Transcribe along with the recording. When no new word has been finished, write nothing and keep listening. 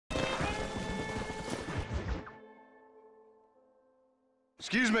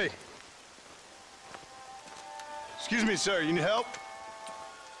Excuse me. Excuse me, sir. You need help?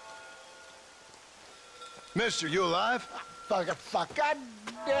 Mister, you alive? Fuck. God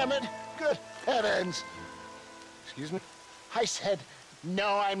damn it. Good heavens. Excuse me? I said,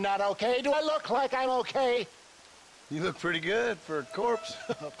 no, I'm not okay. Do I look like I'm okay? You look pretty good for a corpse.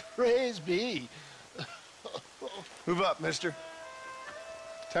 Praise be. Move up, mister.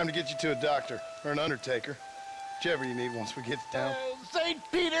 Time to get you to a doctor or an undertaker. Whichever you need once we get to town. St.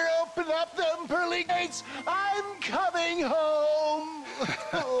 Peter, open up them pearly gates. I'm coming home.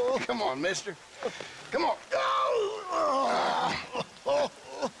 Come on, mister. Come on.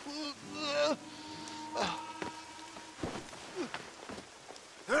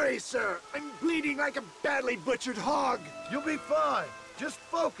 Hurry, sir. I'm bleeding like a badly butchered hog. You'll be fine. Just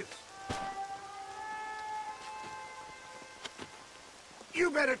focus.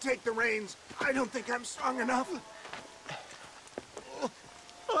 You better take the reins. I don't think I'm strong enough.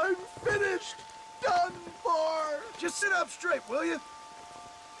 I'm finished. Done for. Just sit up straight, will you?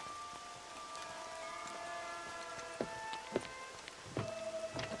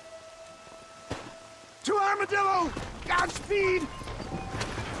 To Armadillo! Godspeed!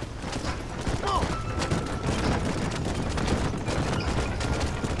 Oh.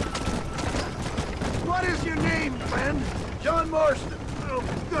 What is your name, friend? John Marston. Oh,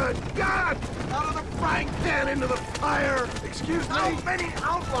 good God! Out of the frying pan into the fire! Excuse me? How many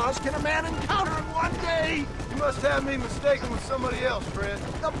outlaws can a man encounter in one day? You must have me mistaken with somebody else, friend.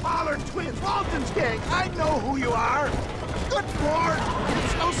 The Pollard twins, Walton's gang. I know who you are. Good Lord!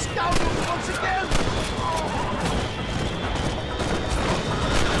 It's those scoundrels once again!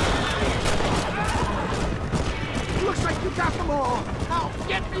 Looks like you got them all. Now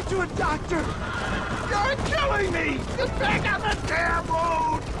get me to a doctor. You're killing me! Get back on the damn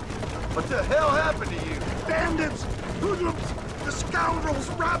road! What the hell happened to you? Bandits! Hoodlums! The scoundrels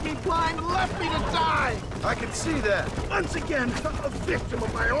robbed me blind, left me to die! I can see that. Once again, a victim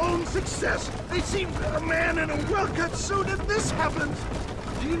of my own success. They seemed a man in a well-cut suit, and this happens.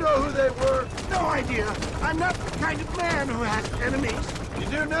 Do you know who they were? No idea. I'm not the kind of man who has enemies. You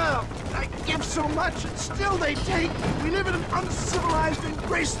do now. I give so much, and still they take. We live in an uncivilized and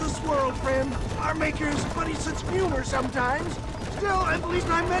graceless world, friend. Our maker's funny sense of humor sometimes. Still, at least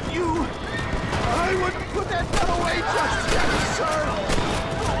I met you. I wouldn't put that gun away just yet, sir.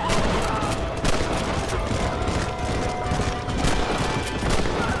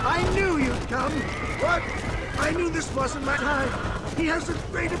 I knew you'd come. What? I knew this wasn't my time. He has a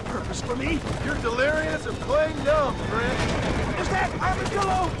greater purpose for me. You're delirious and plain dumb, friend. Is that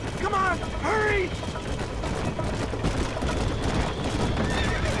Armadillo? Come on, hurry!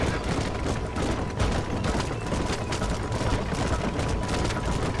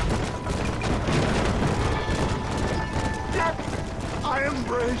 I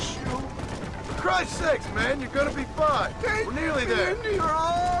embrace you. For Christ's sakes, man, you're gonna be fine. We're nearly there. Into your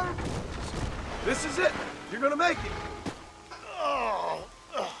arms. This is it. You're gonna make it.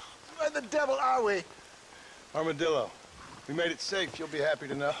 Where the devil are we? Armadillo, we made it safe. You'll be happy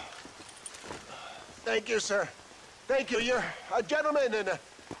to know. Thank you, sir. Thank you. You're a gentleman and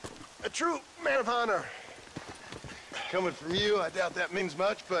a true man of honor. Coming from you, I doubt that means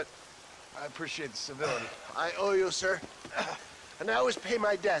much, but I appreciate the civility. I owe you, sir. And I always pay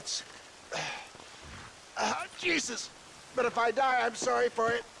my debts. Jesus! But if I die, I'm sorry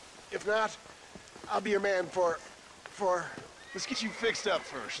for it. If not, I'll be your man for... Let's get you fixed up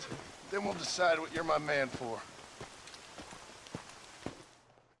first. Then we'll decide what you're my man for.